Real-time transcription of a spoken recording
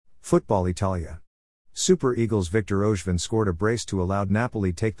Football Italia. Super Eagles Victor Osimhen scored a brace to allow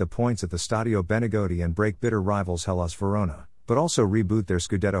Napoli take the points at the Stadio Benegodi and break bitter rivals Hellas Verona, but also reboot their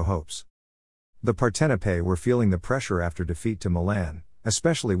Scudetto hopes. The Partenape were feeling the pressure after defeat to Milan,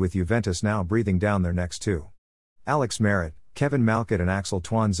 especially with Juventus now breathing down their necks too. Alex Merritt, Kevin Malkut and Axel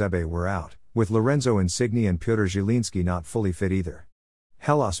Tuanzebe were out, with Lorenzo Insigne and Piotr Zielinski not fully fit either.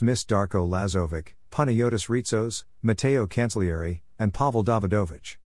 Hellas missed Darko Lazovic, Panayotis Ritsos, Matteo Cancellieri, and Pavel Davidovic.